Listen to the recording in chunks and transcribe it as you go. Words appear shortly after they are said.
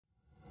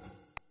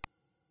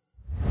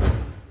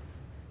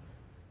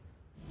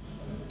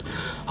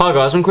Hi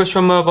guys, I'm Chris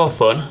from Mobile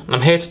Fun and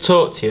I'm here to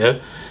talk to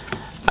you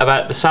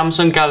about the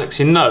Samsung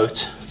Galaxy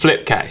Note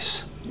flip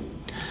case.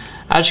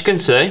 As you can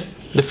see,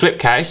 the flip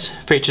case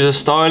features a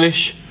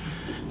stylish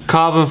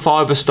carbon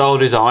fibre style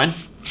design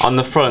on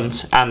the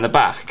front and the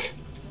back.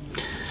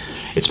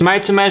 It's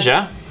made to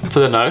measure for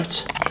the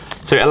Note,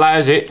 so it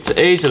allows it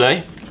to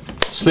easily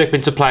slip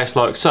into place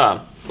like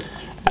so.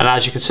 And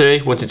as you can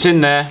see, once it's in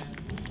there,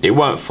 it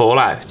won't fall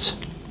out.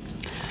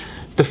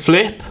 The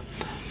flip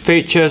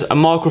features a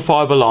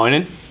microfiber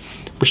lining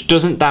which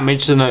doesn't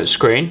damage the Note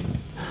screen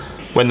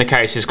when the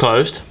case is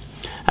closed,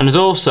 and there's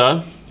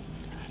also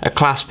a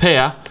clasp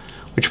here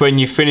which, when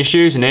you finish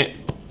using it,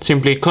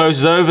 simply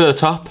closes over the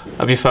top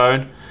of your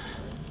phone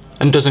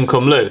and doesn't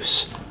come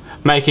loose,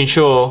 making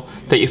sure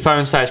that your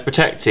phone stays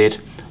protected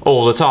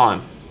all the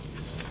time.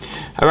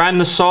 Around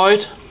the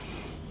side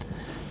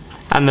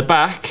and the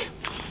back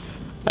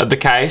of the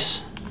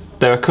case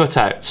there are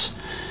cutouts.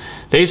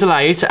 These allow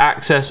you to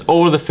access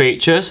all of the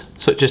features,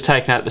 such as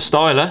taking out the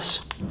stylus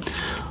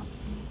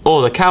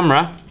or the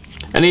camera,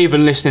 and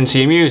even listening to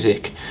your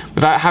music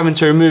without having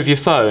to remove your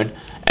phone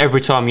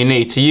every time you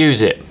need to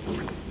use it.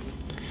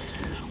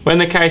 When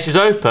the case is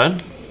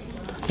open,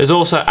 there's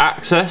also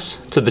access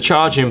to the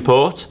charging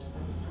port,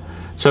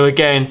 so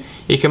again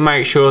you can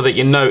make sure that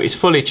your Note is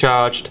fully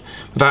charged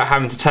without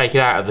having to take it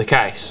out of the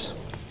case.